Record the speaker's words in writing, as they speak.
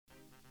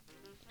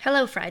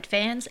Hello, Fried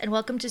fans, and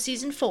welcome to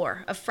Season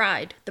 4 of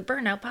Fried, the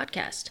Burnout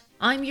Podcast.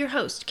 I'm your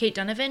host, Kate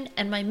Donovan,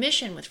 and my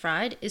mission with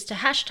Fried is to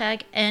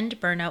hashtag end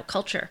burnout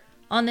culture.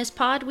 On this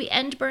pod, we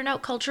end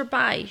burnout culture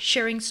by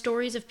sharing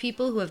stories of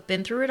people who have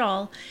been through it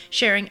all,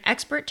 sharing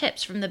expert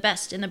tips from the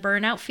best in the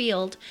burnout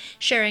field,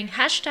 sharing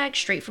hashtag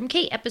straight from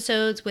Kate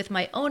episodes with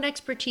my own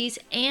expertise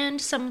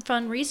and some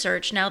fun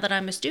research now that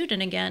I'm a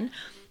student again,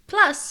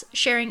 plus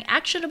sharing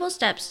actionable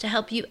steps to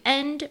help you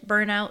end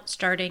burnout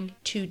starting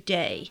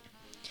today.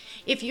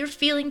 If you're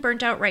feeling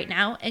burnt out right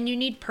now and you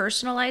need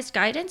personalized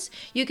guidance,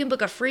 you can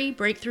book a free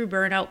breakthrough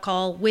burnout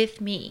call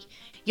with me.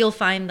 You'll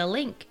find the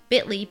link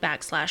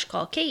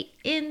bit.ly/callkate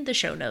in the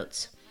show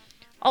notes.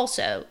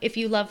 Also, if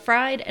you love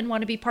Fried and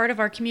want to be part of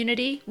our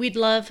community, we'd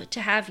love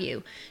to have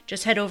you.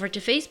 Just head over to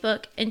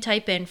Facebook and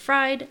type in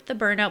Fried, the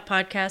Burnout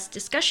Podcast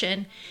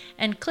discussion,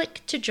 and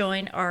click to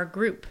join our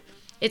group.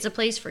 It's a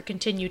place for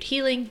continued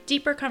healing,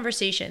 deeper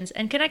conversations,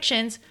 and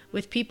connections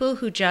with people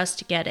who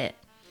just get it.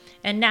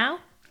 And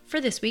now, for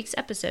this week's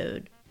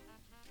episode.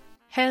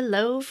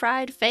 Hello,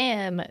 Fried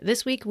fam.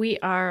 This week we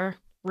are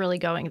really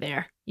going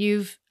there.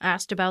 You've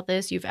asked about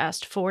this, you've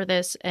asked for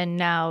this, and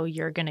now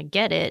you're going to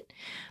get it.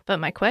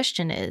 But my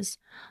question is,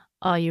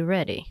 are you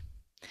ready?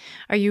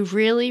 Are you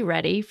really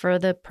ready for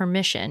the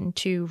permission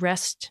to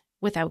rest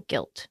without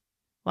guilt?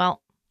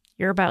 Well,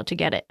 you're about to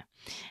get it.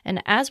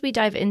 And as we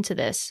dive into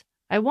this,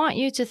 I want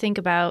you to think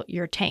about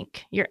your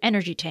tank, your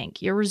energy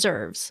tank, your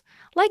reserves,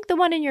 like the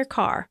one in your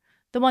car,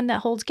 the one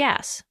that holds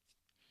gas.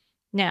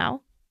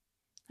 Now,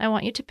 I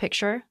want you to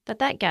picture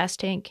that gas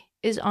tank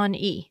is on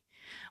E,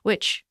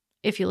 which,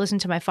 if you listen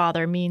to my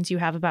father, means you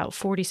have about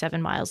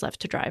 47 miles left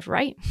to drive,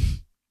 right?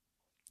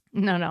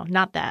 No,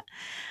 not that.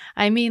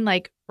 I mean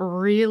like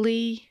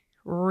really,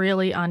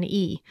 really on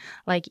E,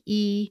 like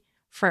E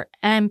for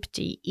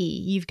empty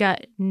E. You've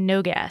got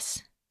no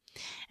gas.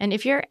 And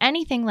if you're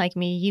anything like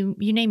me, you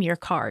name your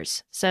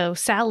cars. So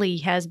Sally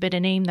has been a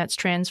name that's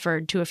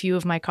transferred to a few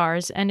of my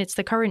cars, and it's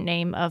the current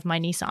name of my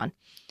Nissan.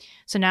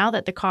 So now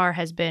that the car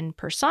has been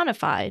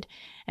personified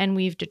and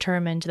we've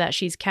determined that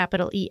she's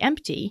capital E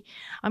empty,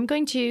 I'm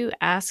going to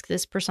ask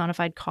this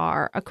personified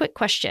car a quick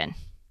question.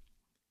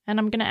 And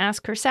I'm going to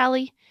ask her,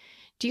 Sally,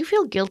 do you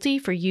feel guilty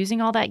for using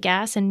all that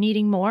gas and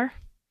needing more?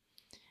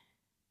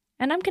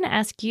 And I'm going to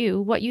ask you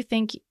what you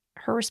think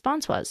her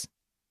response was.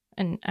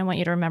 And I want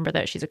you to remember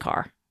that she's a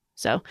car.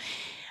 So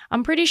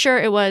I'm pretty sure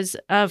it was,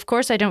 of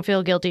course I don't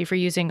feel guilty for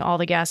using all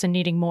the gas and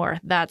needing more.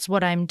 That's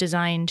what I'm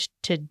designed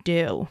to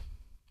do.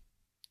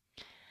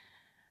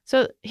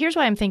 So here's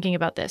why I'm thinking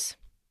about this.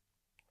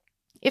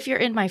 If you're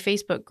in my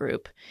Facebook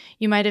group,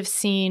 you might have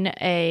seen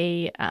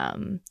a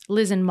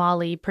Liz and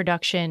Molly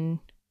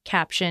production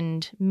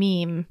captioned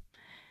meme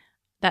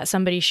that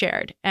somebody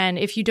shared. And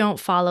if you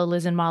don't follow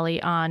Liz and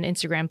Molly on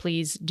Instagram,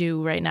 please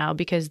do right now,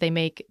 because they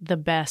make the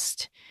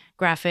best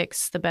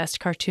graphics, the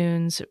best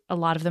cartoons, a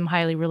lot of them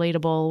highly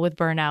relatable with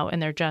burnout,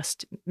 and they're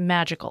just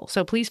magical.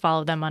 So please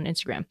follow them on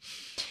Instagram.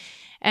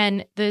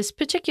 And this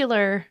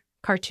particular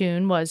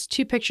cartoon was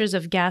two pictures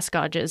of gas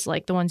gauges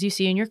like the ones you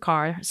see in your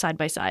car side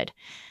by side.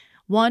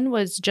 One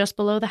was just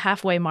below the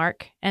halfway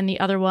mark, and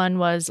the other one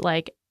was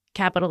like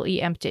capital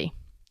E empty.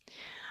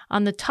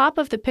 On the top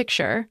of the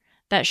picture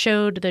that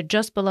showed the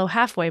just below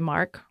halfway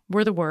mark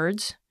were the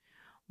words,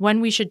 "When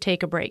we should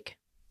take a break."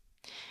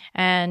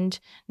 And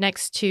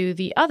next to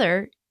the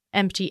other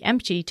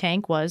empty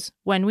tank was,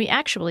 "When we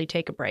actually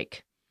take a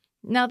break."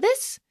 Now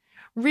this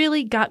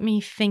really got me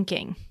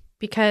thinking,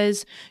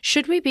 because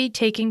should we be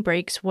taking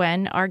breaks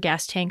when our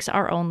gas tanks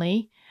are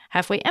only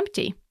halfway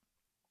empty?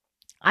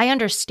 I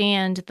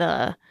understand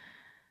the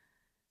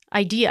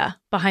idea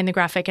behind the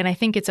graphic, and I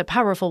think it's a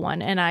powerful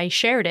one, and I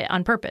shared it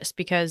on purpose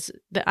because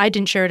I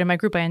didn't share it in my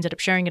group. I ended up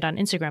sharing it on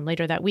Instagram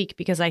later that week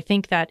because I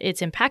think that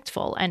it's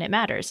impactful and it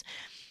matters.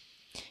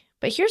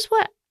 But here's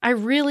what I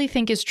really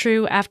think is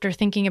true after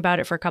thinking about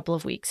it for a couple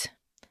of weeks.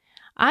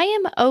 I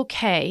am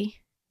okay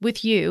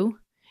with you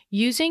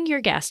using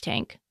your gas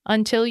tank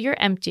until you're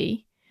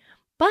empty,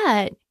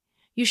 but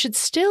you should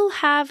still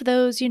have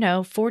those,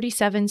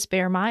 47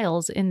 spare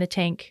miles in the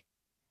tank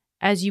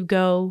as you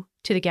go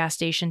to the gas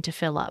station to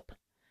fill up.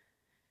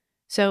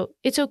 So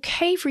it's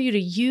okay for you to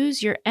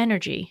use your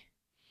energy,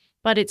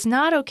 but it's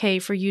not okay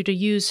for you to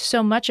use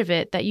so much of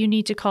it that you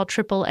need to call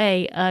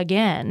AAA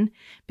again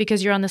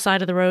because you're on the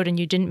side of the road and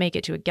you didn't make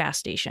it to a gas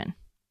station.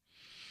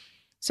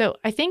 So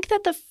I think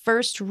that the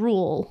first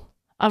rule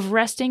of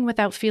resting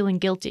without feeling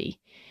guilty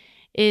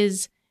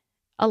is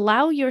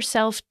allow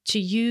yourself to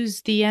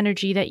use the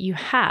energy that you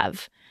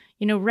have.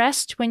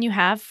 Rest when you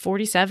have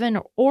 47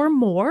 or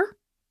more.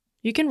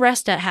 You can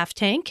rest at half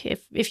tank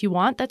if you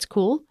want. That's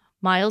cool.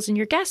 Miles in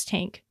your gas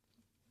tank.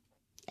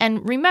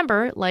 And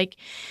remember,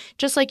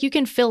 just like you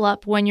can fill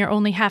up when you're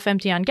only half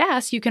empty on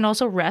gas, you can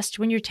also rest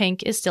when your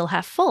tank is still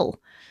half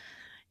full.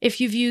 If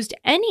you've used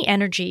any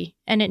energy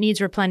and it needs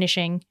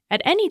replenishing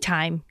at any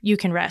time, you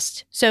can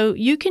rest. So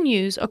you can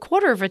use a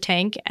quarter of a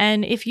tank,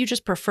 and if you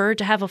just prefer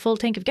to have a full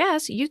tank of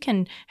gas, you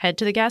can head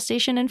to the gas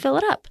station and fill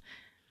it up,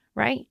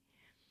 right?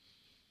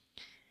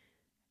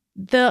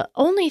 The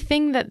only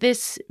thing that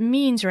this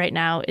means right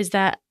now is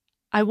that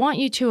I want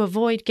you to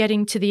avoid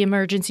getting to the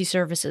emergency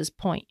services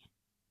point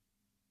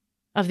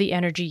of the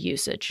energy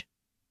usage,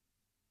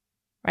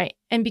 right?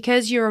 And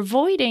because you're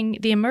avoiding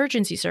the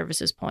emergency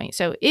services point,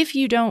 so if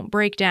you don't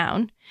break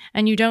down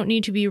and you don't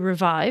need to be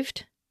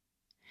revived,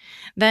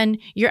 then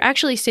you're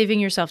actually saving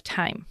yourself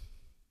time.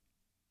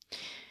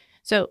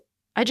 So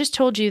I just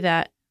told you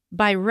that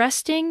by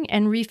resting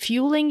and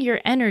refueling your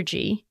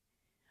energy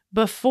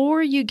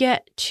before you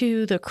get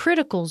to the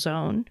critical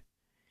zone,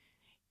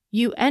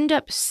 you end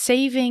up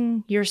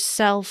saving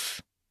yourself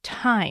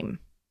time.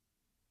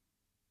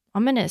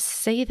 I'm going to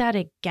say that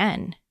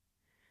again.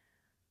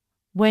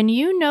 When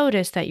you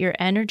notice that your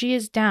energy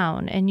is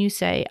down and you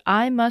say,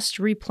 I must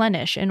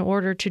replenish in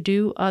order to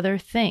do other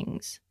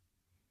things,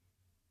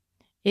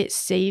 it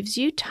saves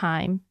you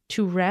time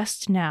to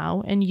rest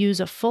now and use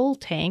a full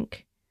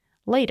tank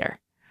later,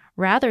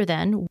 rather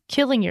than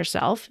killing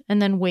yourself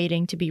and then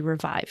waiting to be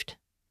revived,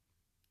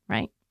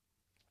 right?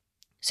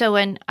 So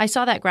when I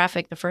saw that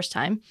graphic the first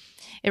time,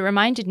 it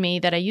reminded me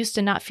that I used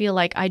to not feel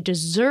like I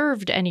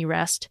deserved any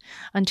rest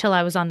until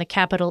I was on the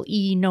capital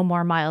E, no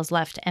more miles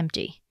left,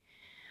 empty.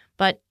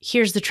 But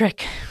here's the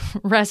trick.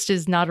 Rest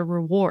is not a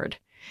reward.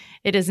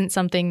 It isn't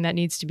something that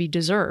needs to be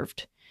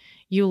deserved.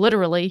 You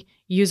literally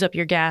use up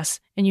your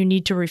gas and you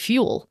need to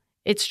refuel.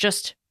 It's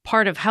just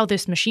part of how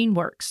this machine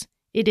works.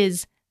 It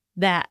is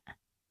that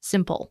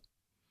simple.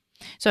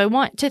 So I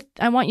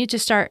want you to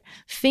start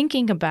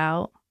thinking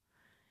about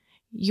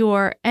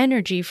your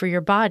energy for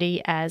your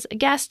body as a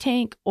gas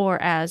tank or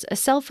as a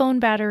cell phone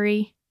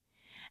battery,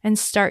 and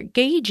start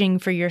gauging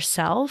for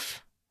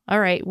yourself, all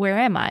right, where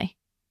am I?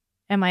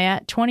 Am I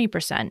at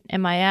 20%?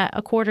 Am I at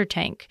a quarter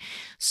tank?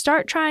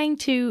 Start trying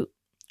to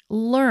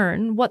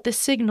learn what the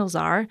signals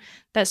are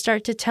that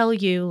start to tell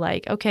you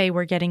like, okay,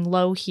 we're getting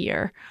low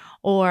here,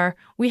 or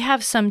we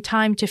have some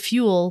time to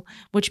fuel,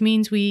 which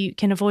means we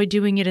can avoid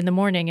doing it in the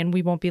morning and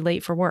we won't be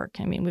late for work.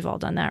 I mean, we've all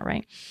done that,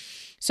 right?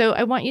 So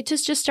I want you to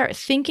just start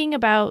thinking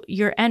about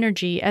your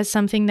energy as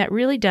something that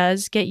really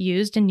does get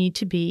used and need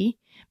to be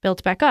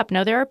built back up.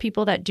 Now, there are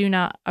people that do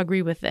not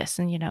agree with this.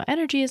 And,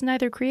 energy is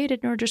neither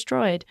created nor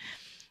destroyed.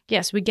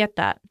 Yes, we get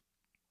that.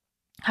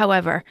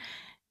 However,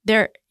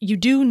 you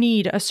do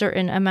need a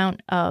certain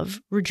amount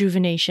of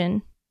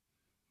rejuvenation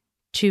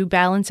to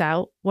balance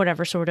out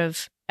whatever sort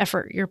of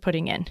effort you're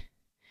putting in.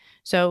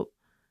 So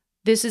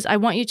I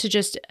want you to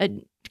just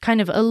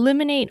kind of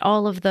eliminate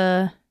all of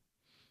the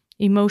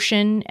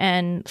emotion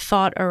and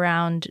thought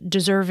around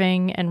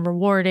deserving and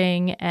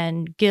rewarding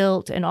and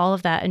guilt and all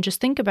of that, and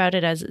just think about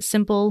it as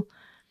simple.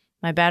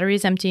 My battery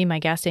is empty, my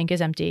gas tank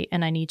is empty,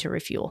 and I need to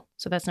refuel.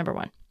 So that's number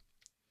one.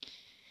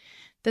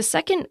 The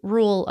second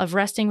rule of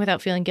resting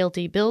without feeling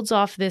guilty builds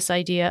off this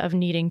idea of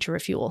needing to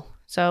refuel.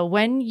 So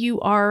when you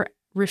are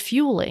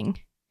refueling,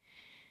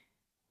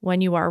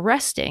 when you are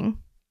resting,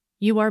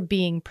 you are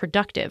being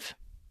productive.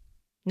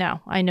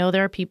 Now, I know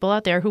there are people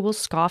out there who will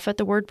scoff at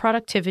the word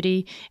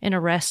productivity in a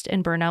rest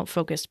and burnout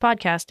focused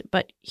podcast,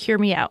 but hear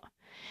me out.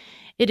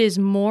 It is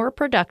more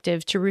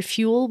productive to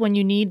refuel when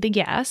you need the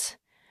gas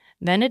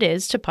than it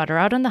is to putter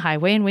out on the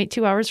highway and wait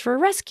 2 hours for a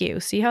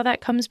rescue. See how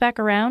that comes back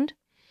around?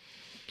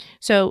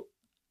 So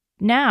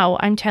now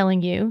I'm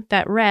telling you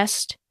that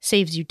rest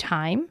saves you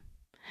time.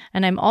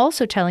 And I'm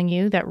also telling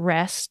you that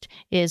rest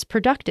is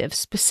productive,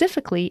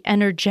 specifically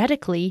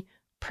energetically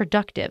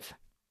productive.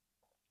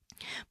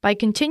 By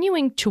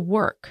continuing to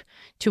work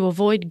to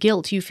avoid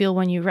guilt you feel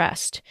when you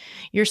rest,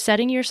 you're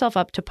setting yourself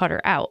up to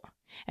putter out.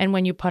 And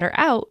when you putter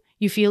out,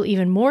 you feel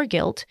even more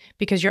guilt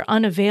because you're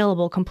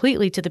unavailable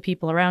completely to the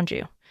people around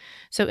you.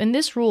 So in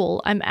this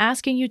rule, I'm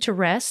asking you to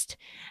rest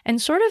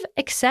and sort of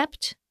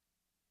accept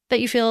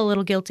that you feel a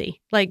little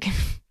guilty. Like,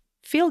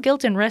 feel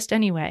guilt and rest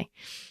anyway.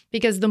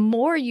 Because the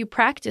more you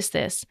practice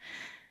this,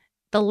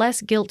 the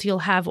less guilt you'll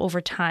have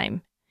over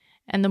time.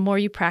 And the more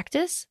you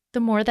practice, the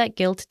more that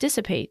guilt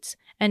dissipates.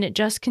 And it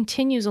just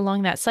continues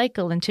along that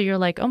cycle until you're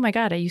like, oh my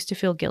God, I used to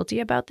feel guilty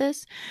about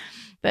this.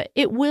 But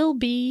it will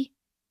be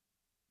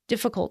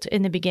difficult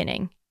in the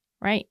beginning,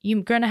 right?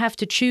 You're going to have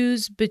to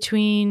choose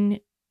between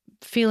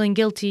feeling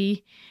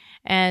guilty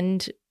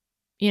and,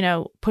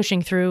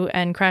 pushing through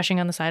and crashing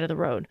on the side of the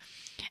road.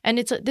 And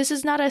this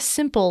is not a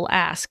simple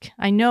ask.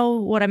 I know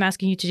what I'm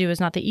asking you to do is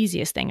not the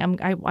easiest thing.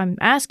 I'm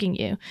asking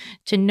you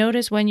to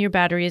notice when your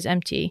battery is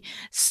empty,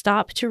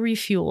 stop to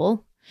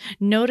refuel,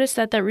 notice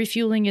that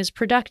refueling is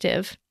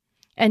productive.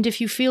 And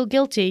if you feel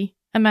guilty,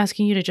 I'm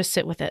asking you to just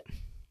sit with it.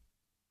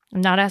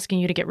 I'm not asking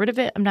you to get rid of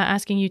it. I'm not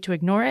asking you to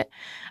ignore it.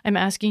 I'm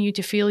asking you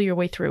to feel your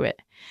way through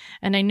it.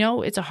 And I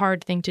know it's a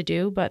hard thing to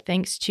do, but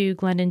thanks to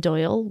Glennon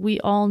Doyle,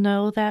 we all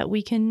know that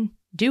we can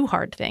do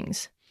hard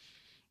things.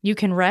 You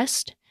can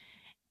rest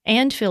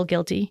and feel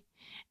guilty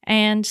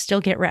and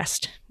still get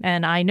rest.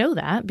 And I know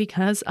that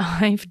because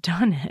I've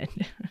done it.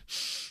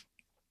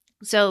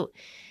 So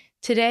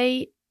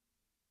today,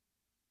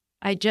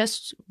 I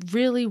just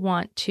really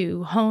want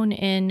to hone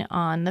in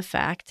on the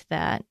fact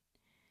that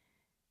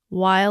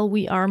while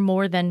we are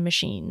more than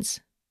machines,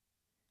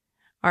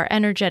 our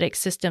energetic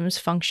systems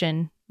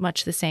function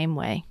much the same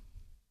way.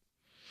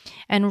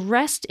 And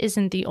rest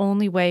isn't the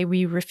only way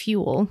we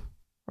refuel,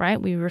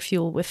 right? We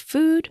refuel with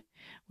food.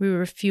 We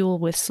refuel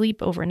with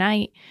sleep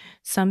overnight.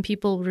 Some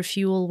people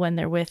refuel when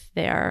they're with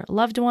their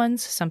loved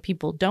ones. Some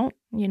people don't,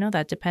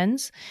 that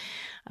depends.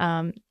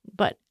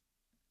 But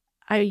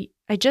I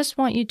just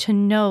want you to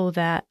know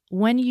that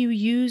when you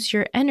use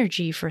your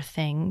energy for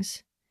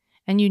things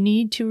and you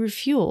need to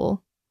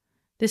refuel,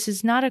 this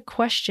is not a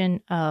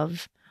question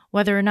of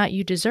whether or not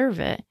you deserve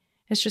it.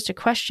 It's just a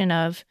question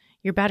of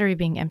your battery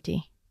being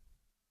empty,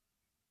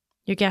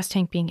 your gas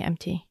tank being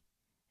empty.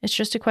 It's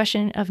just a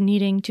question of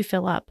needing to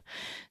fill up.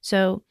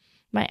 So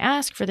my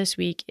ask for this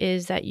week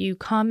is that you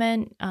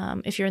comment.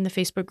 If you're in the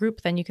Facebook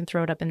group, then you can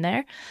throw it up in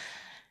there,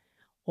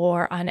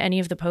 or on any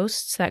of the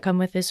posts that come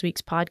with this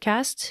week's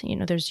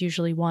podcast. There's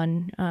usually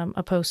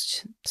a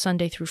post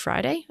Sunday through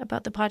Friday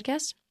about the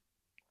podcast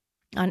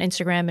on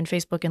Instagram and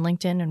Facebook and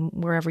LinkedIn and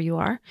wherever you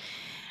are.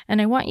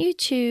 And I want you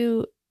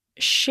to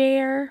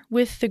share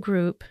with the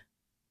group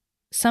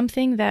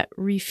something that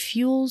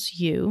refuels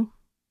you,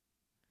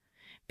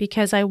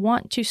 because I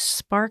want to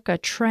spark a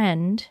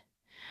trend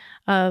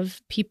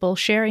of people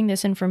sharing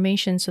this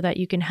information so that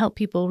you can help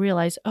people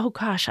realize, oh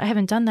gosh, I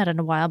haven't done that in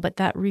a while, but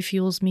that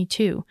refuels me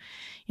too.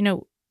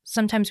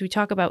 Sometimes we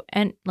talk about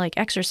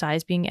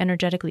exercise being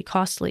energetically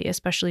costly,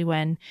 especially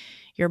when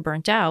you're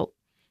burnt out.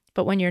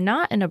 But when you're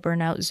not in a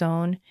burnout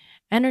zone,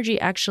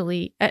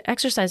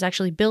 exercise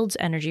actually builds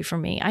energy for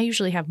me. I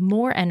usually have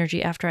more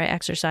energy after I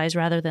exercise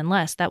rather than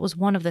less. That was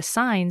one of the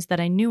signs that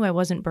I knew I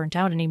wasn't burnt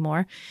out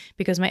anymore,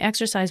 because my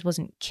exercise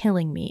wasn't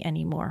killing me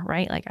anymore,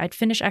 right? Like I'd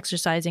finish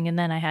exercising and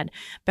then I had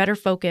better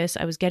focus.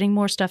 I was getting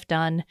more stuff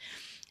done.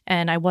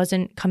 And I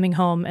wasn't coming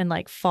home and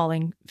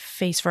falling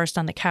face first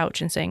on the couch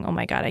and saying, oh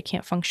my God, I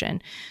can't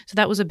function. So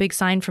that was a big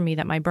sign for me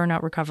that my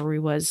burnout recovery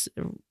was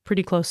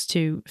pretty close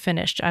to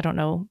finished. I don't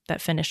know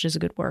that finished is a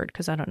good word,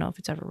 because I don't know if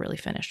it's ever really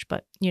finished,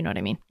 but you know what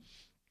I mean.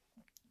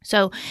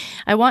 So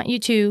I want you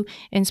to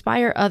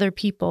inspire other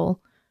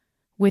people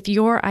with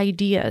your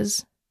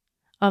ideas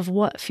of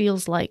what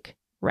feels like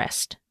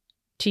rest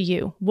to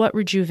you, what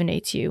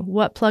rejuvenates you,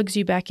 what plugs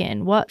you back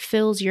in, what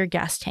fills your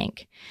gas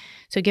tank.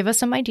 So give us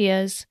some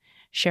ideas.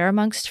 Share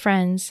amongst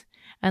friends,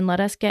 and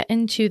let us get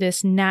into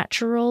this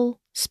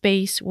natural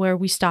space where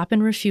we stop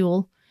and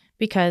refuel,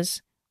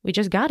 because we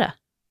just gotta.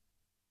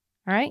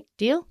 All right?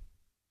 Deal?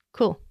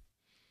 Cool.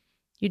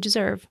 You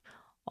deserve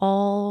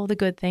all the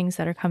good things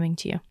that are coming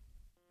to you.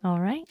 All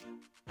right?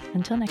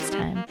 Until next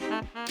time.